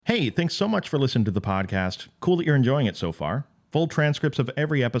Hey, thanks so much for listening to the podcast. Cool that you're enjoying it so far. Full transcripts of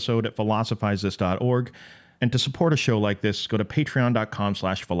every episode at philosophizethis.org. And to support a show like this, go to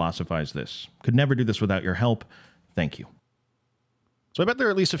patreon.com/philosophizethis. Could never do this without your help. Thank you. So I bet there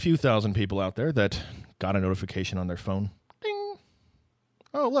are at least a few thousand people out there that got a notification on their phone. Ding!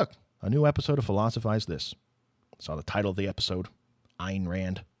 Oh, look, a new episode of Philosophize This. Saw the title of the episode, Ayn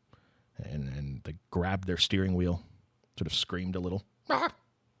Rand. And they grabbed their steering wheel, sort of screamed a little,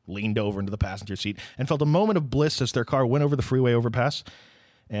 leaned over into the passenger seat, and felt a moment of bliss as their car went over the freeway overpass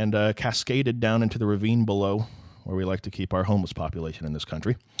and cascaded down into the ravine below, where we like to keep our homeless population in this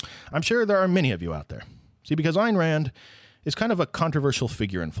country. I'm sure there are many of you out there. See, because Ayn Rand is kind of a controversial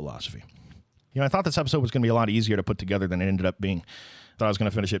figure in philosophy. You know, I thought this episode was going to be a lot easier to put together than it ended up being. Thought I was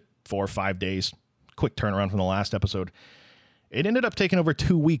going to finish it 4 or 5 days. Quick turnaround from the last episode. It ended up taking over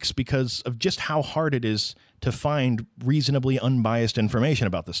 2 weeks because of just how hard it is to find reasonably unbiased information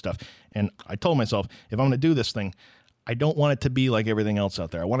about this stuff. And I told myself, if I'm going to do this thing, I don't want it to be like everything else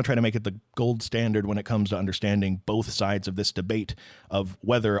out there. I want to try to make it the gold standard when it comes to understanding both sides of this debate of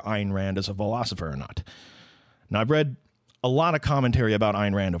whether Ayn Rand is a philosopher or not. Now, I've read a lot of commentary about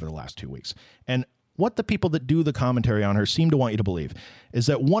Ayn Rand over the last 2 weeks. And what the people that do the commentary on her seem to want you to believe is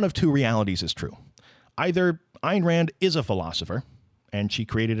that one of two realities is true. Either Ayn Rand is a philosopher, and she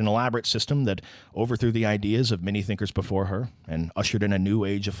created an elaborate system that overthrew the ideas of many thinkers before her and ushered in a new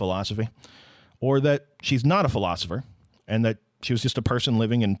age of philosophy, or that she's not a philosopher, and that she was just a person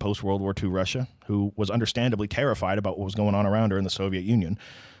living in post-World War II Russia who was understandably terrified about what was going on around her in the Soviet Union,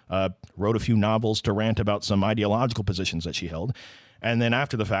 wrote a few novels to rant about some ideological positions that she held, and then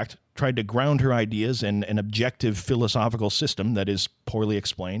after the fact tried to ground her ideas in an objective philosophical system that is poorly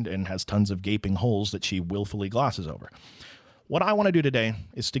explained and has tons of gaping holes that she willfully glosses over. What I want to do today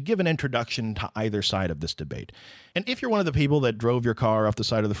is to give an introduction to either side of this debate. And if you're one of the people that drove your car off the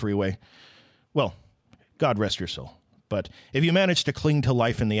side of the freeway, well, God rest your soul. But if you manage to cling to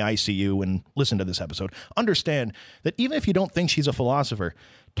life in the ICU and listen to this episode, understand that even if you don't think she's a philosopher,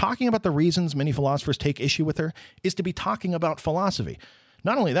 talking about the reasons many philosophers take issue with her is to be talking about philosophy.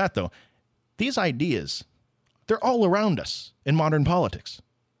 Not only that, though, these ideas, they're all around us in modern politics.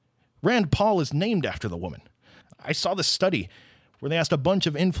 Rand Paul is named after the woman. I saw this study where they asked a bunch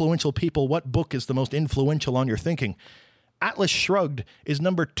of influential people what book is the most influential on your thinking. Atlas Shrugged is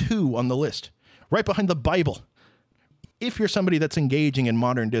number 2 on the list, right behind the Bible. If you're somebody that's engaging in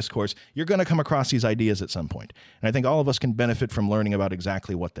modern discourse, you're going to come across these ideas at some point. And I think all of us can benefit from learning about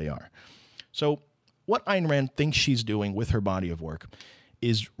exactly what they are. So what Ayn Rand thinks she's doing with her body of work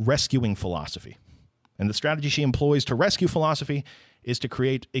is rescuing philosophy. And the strategy she employs to rescue philosophy is to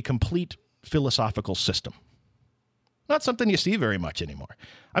create a complete philosophical system. Not something you see very much anymore.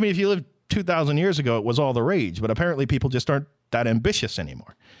 I mean, if you lived 2,000 years ago, it was all the rage, but apparently people just aren't that ambitious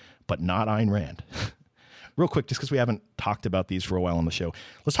anymore. But not Ayn Rand. Real quick, just because we haven't talked about these for a while on the show,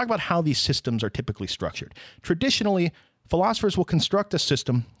 let's talk about how these systems are typically structured. Traditionally, philosophers will construct a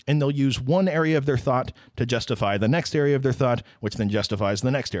system and they'll use one area of their thought to justify the next area of their thought, which then justifies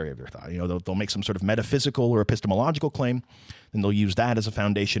the next area of their thought. You know, they'll make some sort of metaphysical or epistemological claim, and they'll use that as a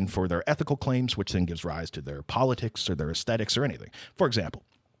foundation for their ethical claims, which then gives rise to their politics or their aesthetics or anything. For example,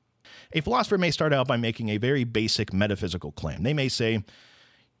 a philosopher may start out by making a very basic metaphysical claim. They may say,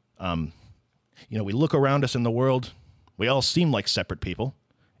 we look around us in the world, we all seem like separate people.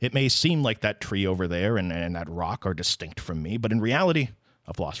 It may seem like that tree over there and that rock are distinct from me, but in reality,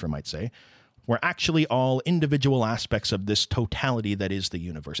 a philosopher might say, we're actually all individual aspects of this totality that is the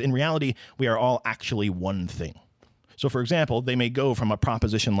universe. In reality, we are all actually one thing. So, for example, they may go from a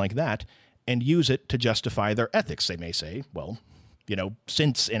proposition like that and use it to justify their ethics. They may say, well,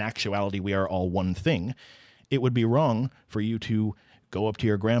 since in actuality we are all one thing, it would be wrong for you to go up to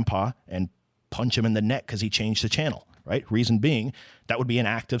your grandpa and punch him in the neck because he changed the channel, right? Reason being, that would be an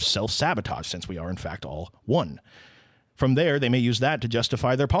act of self-sabotage since we are in fact all one. From there, they may use that to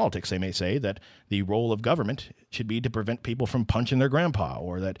justify their politics. They may say that the role of government should be to prevent people from punching their grandpa,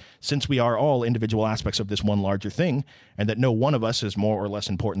 or that since we are all individual aspects of this one larger thing, and that no one of us is more or less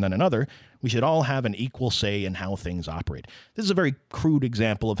important than another, we should all have an equal say in how things operate. This is a very crude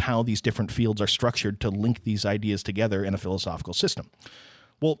example of how these different fields are structured to link these ideas together in a philosophical system.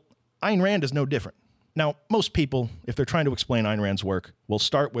 Well, Ayn Rand is no different. Now, most people, if they're trying to explain Ayn Rand's work, will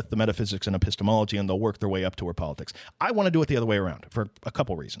start with the metaphysics and epistemology and they'll work their way up to her politics. I want to do it the other way around for a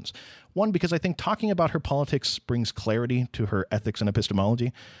couple reasons. One, because I think talking about her politics brings clarity to her ethics and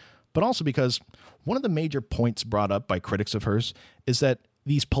epistemology, but also because one of the major points brought up by critics of hers is that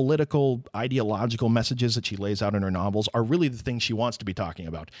these political, ideological messages that she lays out in her novels are really the things she wants to be talking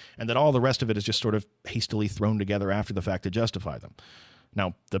about, and that all the rest of it is just sort of hastily thrown together after the fact to justify them.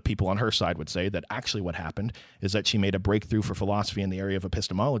 Now, the people on her side would say that actually what happened is that she made a breakthrough for philosophy in the area of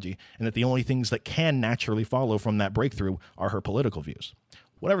epistemology, and that the only things that can naturally follow from that breakthrough are her political views.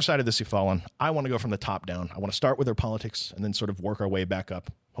 Whatever side of this you fall on, I want to go from the top down. I want to start with her politics and then sort of work our way back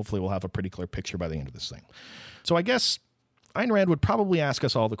up. Hopefully we'll have a pretty clear picture by the end of this thing. So I guess Ayn Rand would probably ask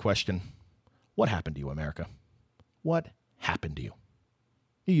us all the question, what happened to you, America? What happened to you?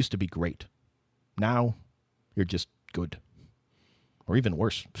 You used to be great. Now you're just good. Or even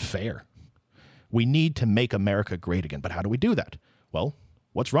worse, fair. We need to make America great again. But how do we do that? Well,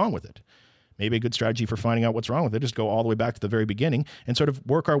 what's wrong with it? Maybe a good strategy for finding out what's wrong with it is go all the way back to the very beginning and sort of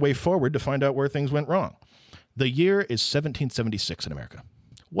work our way forward to find out where things went wrong. The year is 1776 in America.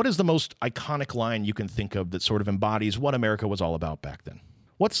 What is the most iconic line you can think of that sort of embodies what America was all about back then?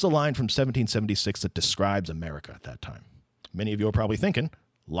 What's the line from 1776 that describes America at that time? Many of you are probably thinking,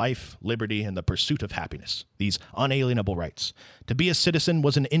 life, liberty, and the pursuit of happiness, these unalienable rights. To be a citizen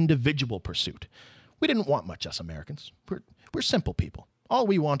was an individual pursuit. We didn't want much, us Americans. We're simple people. All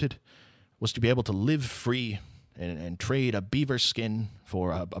we wanted was to be able to live free and trade a beaver skin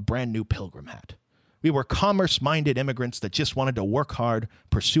for a brand new pilgrim hat. We were commerce-minded immigrants that just wanted to work hard,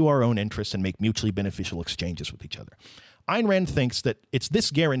 pursue our own interests, and make mutually beneficial exchanges with each other. Ayn Rand thinks that it's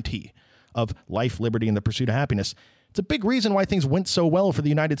this guarantee of life, liberty, and the pursuit of happiness. It's a big reason why things went so well for the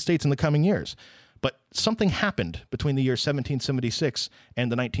United States in the coming years. But something happened between the year 1776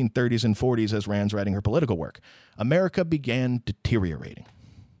 and the 1930s and 40s as Rand's writing her political work. America began deteriorating.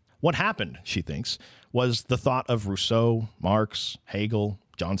 What happened, she thinks, was the thought of Rousseau, Marx, Hegel,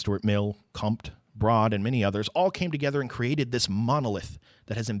 John Stuart Mill, Comte, Broad, and many others all came together and created this monolith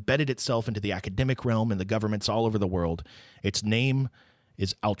that has embedded itself into the academic realm and the governments all over the world. Its name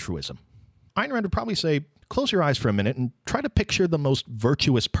is altruism. Ayn Rand would probably say, close your eyes for a minute and try to picture the most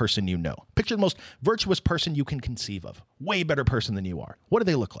virtuous person you know. Picture the most virtuous person you can conceive of. Way better person than you are. What do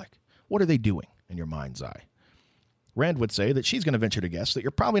they look like? What are they doing in your mind's eye? Rand would say that she's going to venture to guess that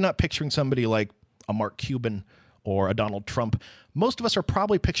you're probably not picturing somebody like a Mark Cuban or a Donald Trump. Most of us are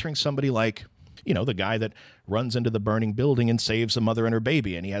probably picturing somebody like, the guy that runs into the burning building and saves a mother and her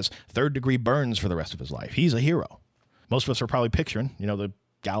baby, and he has third-degree burns for the rest of his life. He's a hero. Most of us are probably picturing, the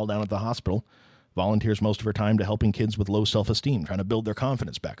gal down at the hospital, volunteers most of her time to helping kids with low self-esteem, trying to build their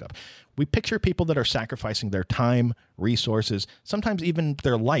confidence back up. We picture people that are sacrificing their time, resources, sometimes even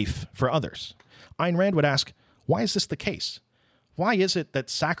their life for others. Ayn Rand would ask, why is this the case? Why is it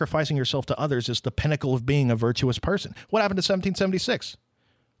that sacrificing yourself to others is the pinnacle of being a virtuous person? What happened to 1776?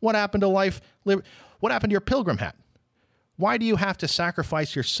 What happened to life? What happened to your pilgrim hat? Why do you have to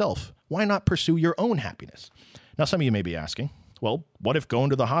sacrifice yourself? Why not pursue your own happiness? Now, some of you may be asking, well, what if going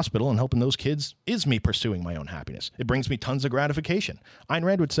to the hospital and helping those kids is me pursuing my own happiness? It brings me tons of gratification. Ayn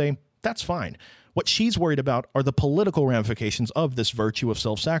Rand would say, that's fine. What she's worried about are the political ramifications of this virtue of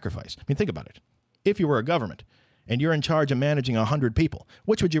self-sacrifice. I mean, think about it. If you were a government and you're in charge of managing 100 people,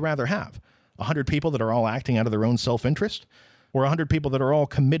 which would you rather have? 100 people that are all acting out of their own self-interest? Or 100 people that are all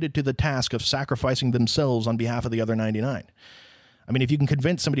committed to the task of sacrificing themselves on behalf of the other 99? I mean, if you can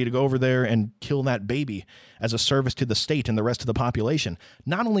convince somebody to go over there and kill that baby as a service to the state and the rest of the population,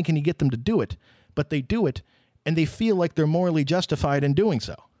 not only can you get them to do it, but they do it, and they feel like they're morally justified in doing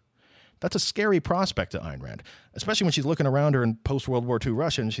so. That's a scary prospect to Ayn Rand, especially when she's looking around her in post-World War II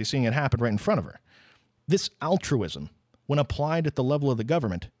Russia and she's seeing it happen right in front of her. This altruism, when applied at the level of the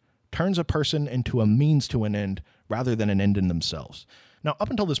government, turns a person into a means to an end rather than an end in themselves. Now, up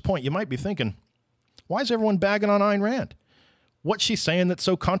until this point, you might be thinking, why is everyone bagging on Ayn Rand? What's she saying that's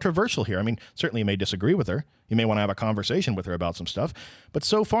so controversial here? I mean, certainly you may disagree with her. You may want to have a conversation with her about some stuff. But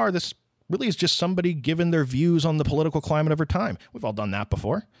so far, this really is just somebody giving their views on the political climate of her time. We've all done that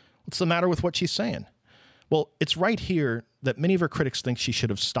before. What's the matter with what she's saying? Well, it's right here that many of her critics think she should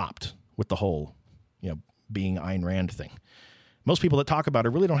have stopped with the whole, being Ayn Rand thing. Most people that talk about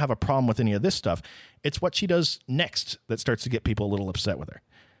her really don't have a problem with any of this stuff. It's what she does next that starts to get people a little upset with her.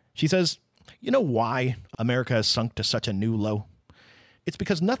 She says, you know why America has sunk to such a new low? It's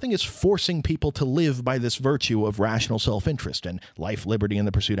because nothing is forcing people to live by this virtue of rational self-interest and life, liberty, and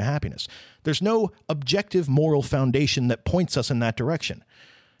the pursuit of happiness. There's no objective moral foundation that points us in that direction.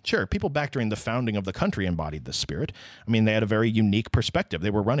 Sure, people back during the founding of the country embodied this spirit. I mean, they had a very unique perspective.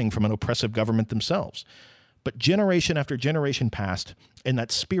 They were running from an oppressive government themselves. But generation after generation passed, and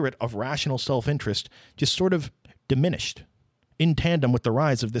that spirit of rational self-interest just sort of diminished in tandem with the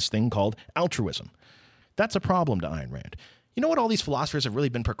rise of this thing called altruism. That's a problem to Ayn Rand. You know what all these philosophers have really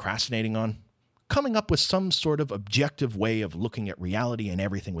been procrastinating on? Coming up with some sort of objective way of looking at reality and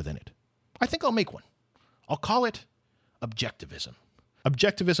everything within it. I think I'll make one. I'll call it objectivism.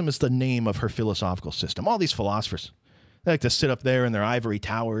 Objectivism is the name of her philosophical system. All these philosophers, They like to sit up there in their ivory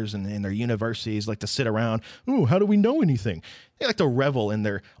towers and in their universities, like to sit around. Ooh, how do we know anything? They like to revel in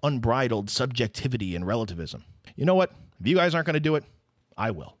their unbridled subjectivity and relativism. You know what? If you guys aren't going to do it,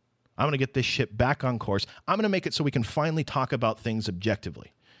 I will. I'm going to get this shit back on course. I'm going to make it so we can finally talk about things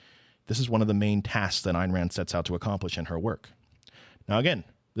objectively. This is one of the main tasks that Ayn Rand sets out to accomplish in her work. Now, again,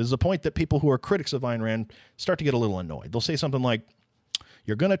 this is a point that people who are critics of Ayn Rand start to get a little annoyed. They'll say something like,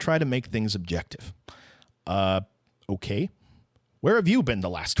 you're going to try to make things objective. Okay. Where have you been the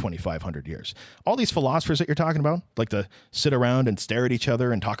last 2,500 years? All these philosophers that you're talking about, like to sit around and stare at each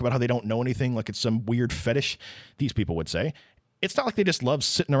other and talk about how they don't know anything like it's some weird fetish, these people would say. It's not like they just love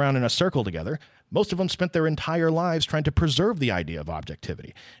sitting around in a circle together. Most of them spent their entire lives trying to preserve the idea of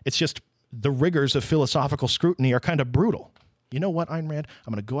objectivity. It's just the rigors of philosophical scrutiny are kind of brutal. You know what, Ayn Rand?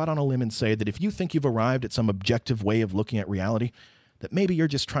 I'm going to go out on a limb and say that if you think you've arrived at some objective way of looking at reality, that maybe you're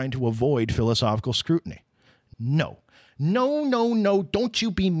just trying to avoid philosophical scrutiny. No, don't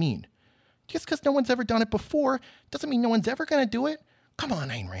you be mean. Just because no one's ever done it before doesn't mean no one's ever going to do it. Come on,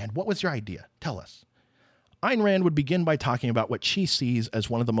 Ayn Rand, what was your idea? Tell us. Ayn Rand would begin by talking about what she sees as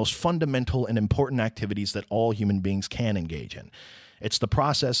one of the most fundamental and important activities that all human beings can engage in. It's the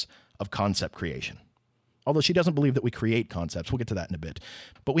process of concept creation. Although she doesn't believe that we create concepts. We'll get to that in a bit.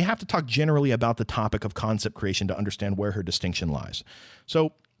 But we have to talk generally about the topic of concept creation to understand where her distinction lies.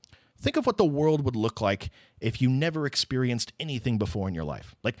 So think of what the world would look like if you never experienced anything before in your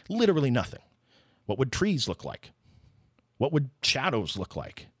life. Like literally nothing. What would trees look like? What would shadows look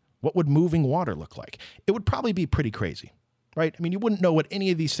like? What would moving water look like? It would probably be pretty crazy, right? I mean, you wouldn't know what any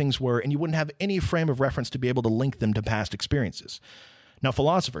of these things were, and you wouldn't have any frame of reference to be able to link them to past experiences. Now,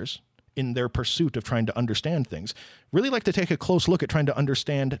 philosophers, in their pursuit of trying to understand things, really like to take a close look at trying to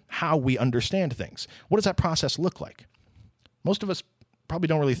understand how we understand things. What does that process look like? Most of us probably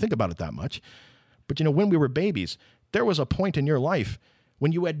don't really think about it that much. But, you know, when we were babies, there was a point in your life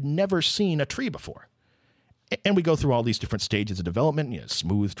when you had never seen a tree before. And we go through all these different stages of development, you know,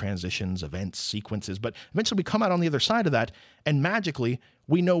 smooth transitions, events, sequences, but eventually we come out on the other side of that, and magically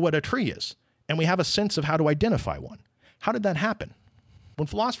we know what a tree is, and we have a sense of how to identify one. How did that happen? When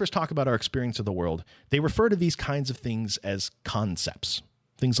philosophers talk about our experience of the world, they refer to these kinds of things as concepts.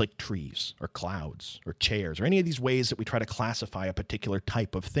 Things like trees, or clouds, or chairs, or any of these ways that we try to classify a particular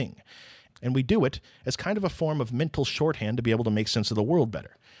type of thing. And we do it as kind of a form of mental shorthand to be able to make sense of the world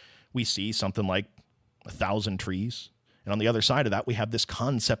better. We see something like 1,000 trees, and on the other side of that, we have this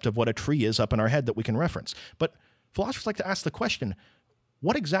concept of what a tree is up in our head that we can reference. But philosophers like to ask the question,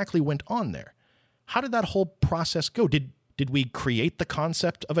 what exactly went on there? How did that whole process go? Did we create the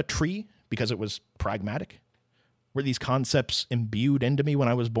concept of a tree because it was pragmatic? Were these concepts imbued into me when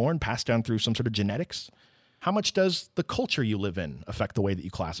I was born, passed down through some sort of genetics? How much does the culture you live in affect the way that you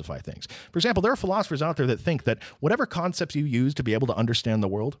classify things? For example, there are philosophers out there that think that whatever concepts you use to be able to understand the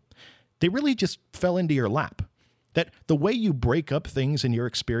world, they really just fell into your lap. That the way you break up things in your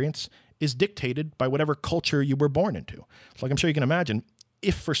experience is dictated by whatever culture you were born into. Like I'm sure you can imagine,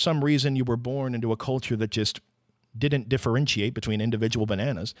 if for some reason you were born into a culture that just didn't differentiate between individual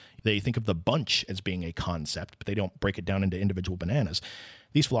bananas, they think of the bunch as being a concept, but they don't break it down into individual bananas.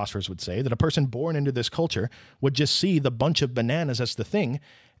 These philosophers would say that a person born into this culture would just see the bunch of bananas as the thing,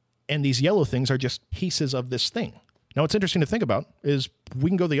 and these yellow things are just pieces of this thing. Now, what's interesting to think about is we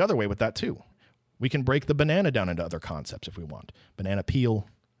can go the other way with that too. We can break the banana down into other concepts if we want. Banana peel,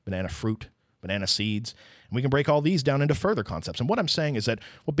 banana fruit, banana seeds. And we can break all these down into further concepts. And what I'm saying is that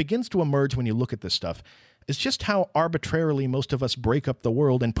what begins to emerge when you look at this stuff is just how arbitrarily most of us break up the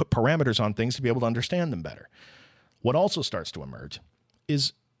world and put parameters on things to be able to understand them better. What also starts to emerge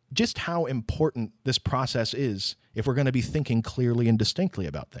is just how important this process is if we're going to be thinking clearly and distinctly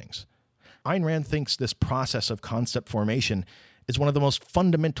about things. Ayn Rand thinks this process of concept formation is one of the most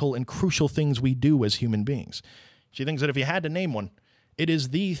fundamental and crucial things we do as human beings. She thinks that if you had to name one, it is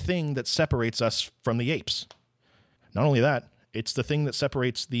the thing that separates us from the apes. Not only that, it's the thing that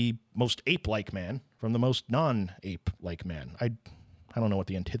separates the most ape-like man from the most non-ape-like man. I don't know what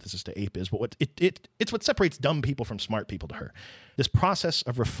the antithesis to ape is, but it's what separates dumb people from smart people to her. This process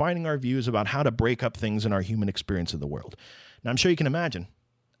of refining our views about how to break up things in our human experience of the world. Now, I'm sure you can imagine,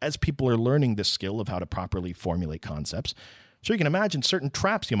 as people are learning this skill of how to properly formulate concepts, so you can imagine certain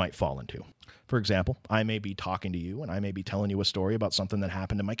traps you might fall into. For example, I may be talking to you and I may be telling you a story about something that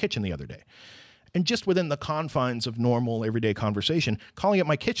happened in my kitchen the other day. And just within the confines of normal everyday conversation, calling it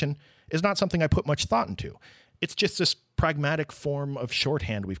my kitchen is not something I put much thought into. It's just this pragmatic form of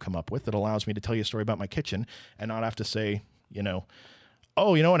shorthand we've come up with that allows me to tell you a story about my kitchen and not have to say,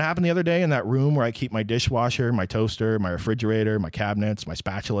 oh, you know what happened the other day in that room where I keep my dishwasher, my toaster, my refrigerator, my cabinets, my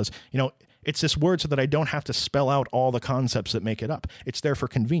spatulas? It's this word so that I don't have to spell out all the concepts that make it up. It's there for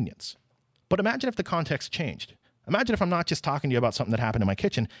convenience. But imagine if the context changed. Imagine if I'm not just talking to you about something that happened in my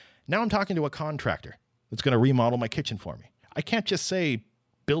kitchen. Now I'm talking to a contractor that's going to remodel my kitchen for me. I can't just say,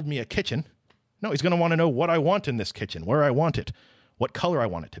 build me a kitchen. No, he's going to want to know what I want in this kitchen, where I want it, what color I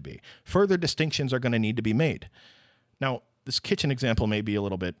want it to be. Further distinctions are going to need to be made. Now, this kitchen example may be a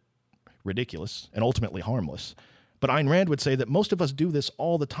little bit ridiculous and ultimately harmless, but Ayn Rand would say that most of us do this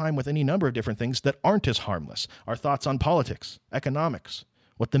all the time with any number of different things that aren't as harmless. Our thoughts on politics, economics,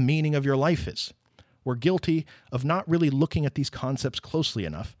 what the meaning of your life is. We're guilty of not really looking at these concepts closely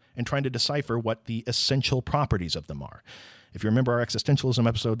enough and trying to decipher what the essential properties of them are. If you remember our existentialism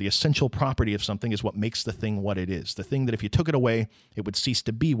episode, the essential property of something is what makes the thing what it is. The thing that if you took it away, it would cease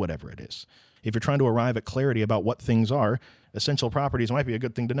to be whatever it is. If you're trying to arrive at clarity about what things are, essential properties might be a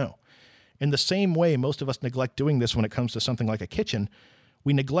good thing to know. In the same way, most of us neglect doing this when it comes to something like a kitchen.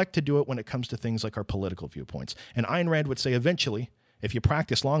 We neglect to do it when it comes to things like our political viewpoints. And Ayn Rand would say eventually, if you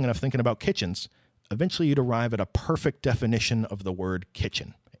practice long enough thinking about kitchens, eventually you'd arrive at a perfect definition of the word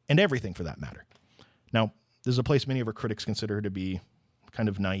kitchen, and everything for that matter. Now, this is a place many of our critics consider to be kind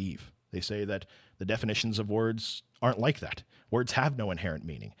of naive. They say that the definitions of words aren't like that. Words have no inherent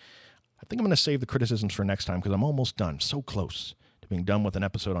meaning. I think I'm going to save the criticisms for next time because I'm almost done, so close to being done with an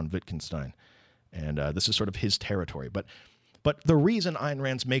episode on Wittgenstein. And this is sort of his territory. But the reason Ayn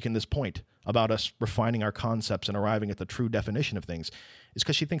Rand's making this point about us refining our concepts and arriving at the true definition of things is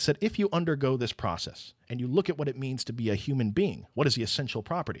because she thinks that if you undergo this process and you look at what it means to be a human being, what is the essential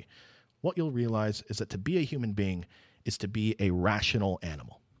property, what you'll realize is that to be a human being is to be a rational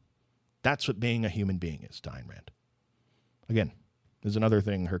animal. That's what being a human being is to Ayn Rand. Again, there's another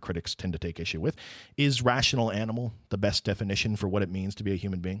thing her critics tend to take issue with. Is rational animal the best definition for what it means to be a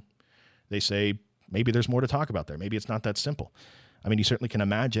human being? They say maybe there's more to talk about there. Maybe it's not that simple. I mean, you certainly can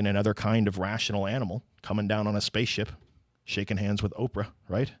imagine another kind of rational animal coming down on a spaceship, shaking hands with Oprah,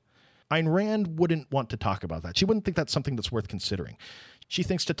 right? Ayn Rand wouldn't want to talk about that. She wouldn't think that's something that's worth considering. She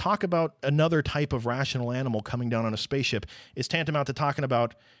thinks to talk about another type of rational animal coming down on a spaceship is tantamount to talking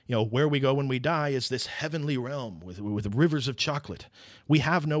about, where we go when we die is this heavenly realm with rivers of chocolate. We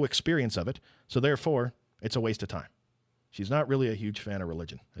have no experience of it, so therefore, it's a waste of time. She's not really a huge fan of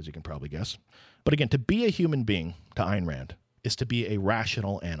religion, as you can probably guess. But again, to be a human being, to Ayn Rand, is to be a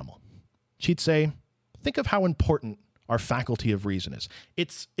rational animal. She'd say, think of how important our faculty of reason is.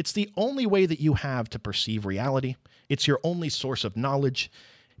 It's the only way that you have to perceive reality. It's your only source of knowledge.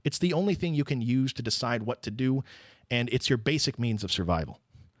 It's the only thing you can use to decide what to do, and it's your basic means of survival.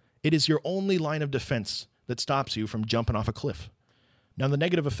 It is your only line of defense that stops you from jumping off a cliff. Now, the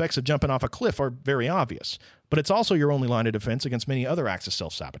negative effects of jumping off a cliff are very obvious, but it's also your only line of defense against many other acts of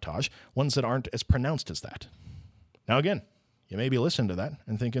self-sabotage, ones that aren't as pronounced as that. Now, again, you may be listening to that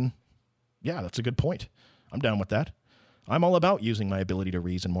and thinking, yeah, that's a good point. I'm down with that. I'm all about using my ability to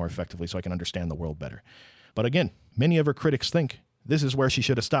reason more effectively so I can understand the world better. But again, many of her critics think this is where she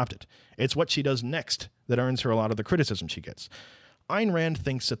should have stopped it. It's what she does next that earns her a lot of the criticism she gets. Ayn Rand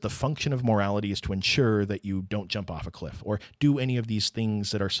thinks that the function of morality is to ensure that you don't jump off a cliff or do any of these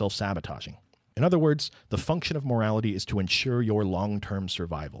things that are self-sabotaging. In other words, the function of morality is to ensure your long-term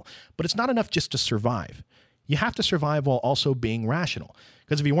survival. But it's not enough just to survive. You have to survive while also being rational.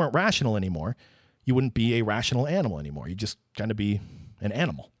 Because if you weren't rational anymore, you wouldn't be a rational animal anymore. You'd just kind of be an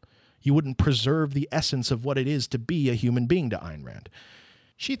animal. You wouldn't preserve the essence of what it is to be a human being to Ayn Rand.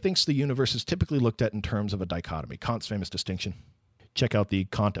 She thinks the universe is typically looked at in terms of a dichotomy, Kant's famous distinction. Check out the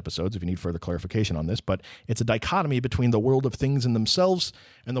Kant episodes if you need further clarification on this, but it's a dichotomy between the world of things in themselves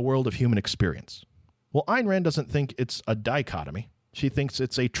and the world of human experience. Well, Ayn Rand doesn't think it's a dichotomy. She thinks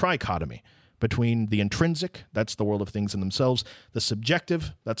it's a trichotomy between the intrinsic, that's the world of things in themselves, the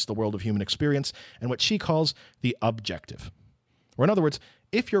subjective, that's the world of human experience, and what she calls the objective. Or in other words,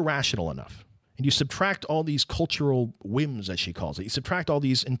 if you're rational enough, and you subtract all these cultural whims, as she calls it, you subtract all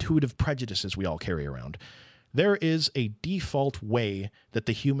these intuitive prejudices we all carry around, there is a default way that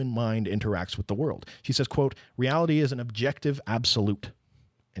the human mind interacts with the world. She says, quote, reality is an objective absolute,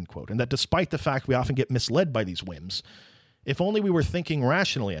 end quote. And that despite the fact we often get misled by these whims, if only we were thinking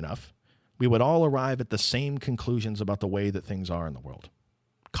rationally enough, we would all arrive at the same conclusions about the way that things are in the world.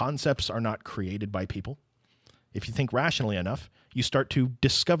 Concepts are not created by people. If you think rationally enough, you start to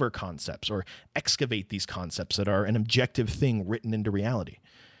discover concepts or excavate these concepts that are an objective thing written into reality.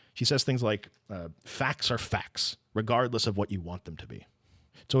 She says things like, facts are facts, regardless of what you want them to be.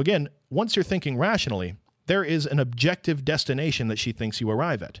 So again, once you're thinking rationally, there is an objective destination that she thinks you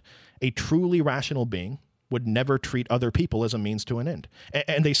arrive at. A truly rational being would never treat other people as a means to an end.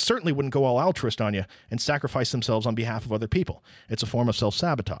 And they certainly wouldn't go all altruist on you and sacrifice themselves on behalf of other people. It's a form of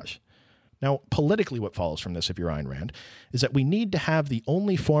self-sabotage. Now, politically, what follows from this, if you're Ayn Rand, is that we need to have the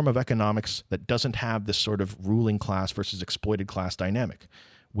only form of economics that doesn't have this sort of ruling class versus exploited class dynamic.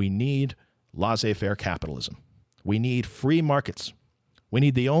 We need laissez-faire capitalism. We need free markets. We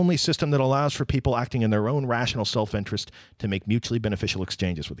need the only system that allows for people acting in their own rational self-interest to make mutually beneficial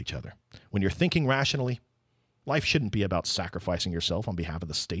exchanges with each other. When you're thinking rationally, life shouldn't be about sacrificing yourself on behalf of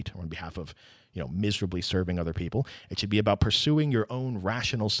the state or on behalf of, miserably serving other people. It should be about pursuing your own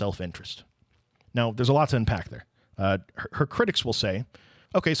rational self-interest. Now, there's a lot to unpack there. Her critics will say,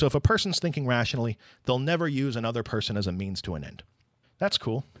 okay, so if a person's thinking rationally, they'll never use another person as a means to an end. That's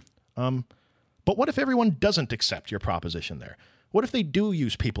cool. But what if everyone doesn't accept your proposition there? What if they do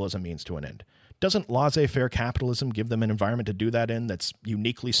use people as a means to an end? Doesn't laissez-faire capitalism give them an environment to do that in that's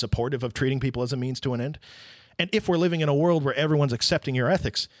uniquely supportive of treating people as a means to an end? And if we're living in a world where everyone's accepting your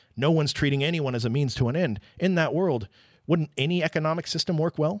ethics, no one's treating anyone as a means to an end, in that world, wouldn't any economic system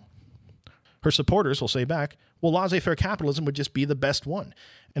work well? Her supporters will say back, well, laissez-faire capitalism would just be the best one.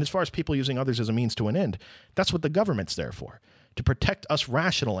 And as far as people using others as a means to an end, that's what the government's there for, to protect us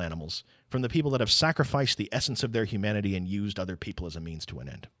rational animals from the people that have sacrificed the essence of their humanity and used other people as a means to an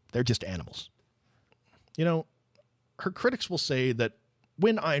end. They're just animals. Her critics will say that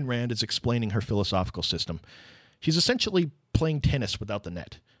when Ayn Rand is explaining her philosophical system, she's essentially playing tennis without the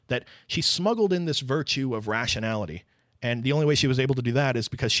net, that she smuggled in this virtue of rationality. And the only way she was able to do that is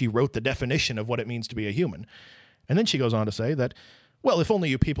because she wrote the definition of what it means to be a human. And then she goes on to say that, well, if only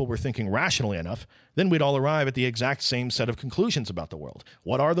you people were thinking rationally enough, then we'd all arrive at the exact same set of conclusions about the world.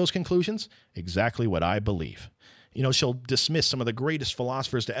 What are those conclusions? Exactly what I believe. She'll dismiss some of the greatest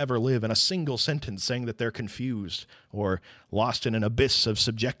philosophers to ever live in a single sentence, saying that they're confused or lost in an abyss of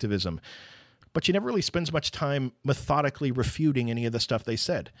subjectivism. But she never really spends much time methodically refuting any of the stuff they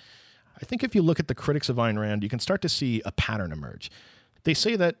said. I think if you look at the critics of Ayn Rand, you can start to see a pattern emerge. They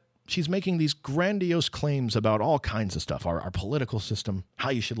say that she's making these grandiose claims about all kinds of stuff, our political system, how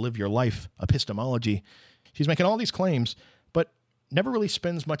you should live your life, epistemology. She's making all these claims, but never really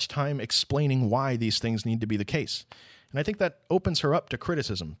spends much time explaining why these things need to be the case. And I think that opens her up to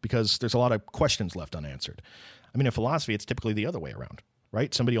criticism because there's a lot of questions left unanswered. I mean, in philosophy, it's typically the other way around,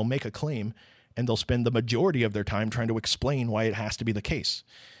 right? Somebody will make a claim and they'll spend the majority of their time trying to explain why it has to be the case.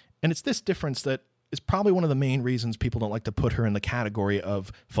 And it's this difference that is probably one of the main reasons people don't like to put her in the category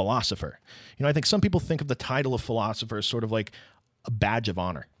of philosopher. I think some people think of the title of philosopher as sort of like a badge of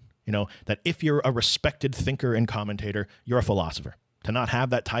honor, that if you're a respected thinker and commentator, you're a philosopher. To not have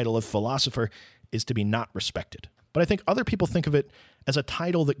that title of philosopher is to be not respected. But I think other people think of it as a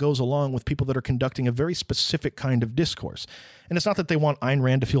title that goes along with people that are conducting a very specific kind of discourse. And it's not that they want Ayn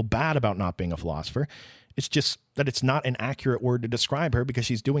Rand to feel bad about not being a philosopher. It's just that it's not an accurate word to describe her because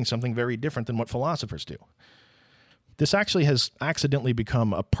she's doing something very different than what philosophers do. This actually has accidentally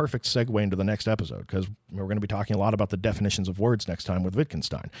become a perfect segue into the next episode because we're going to be talking a lot about the definitions of words next time with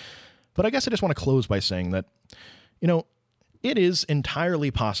Wittgenstein. But I guess I just want to close by saying that, it is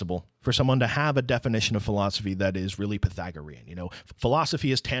entirely possible for someone to have a definition of philosophy that is really Pythagorean.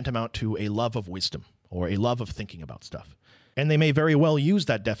 Philosophy is tantamount to a love of wisdom or a love of thinking about stuff. And they may very well use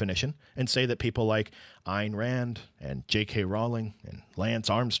that definition and say that people like Ayn Rand and J.K. Rowling and Lance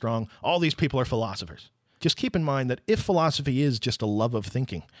Armstrong, all these people are philosophers. Just keep in mind that if philosophy is just a love of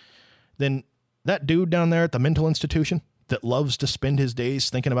thinking, then that dude down there at the mental institution that loves to spend his days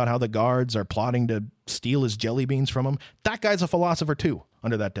thinking about how the guards are plotting to steal his jelly beans from him, that guy's a philosopher too,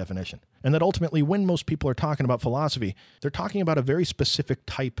 under that definition. And that ultimately, when most people are talking about philosophy, they're talking about a very specific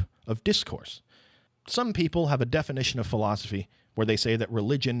type of discourse. Some people have a definition of philosophy where they say that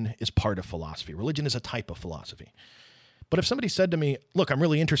religion is part of philosophy. Religion is a type of philosophy. But if somebody said to me, look, I'm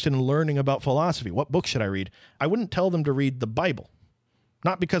really interested in learning about philosophy, what book should I read? I wouldn't tell them to read the Bible.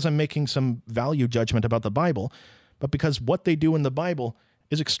 Not because I'm making some value judgment about the Bible, but because what they do in the Bible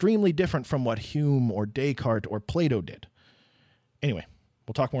is extremely different from what Hume or Descartes or Plato did. Anyway,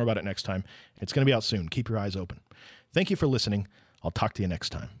 we'll talk more about it next time. It's going to be out soon. Keep your eyes open. Thank you for listening. I'll talk to you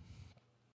next time.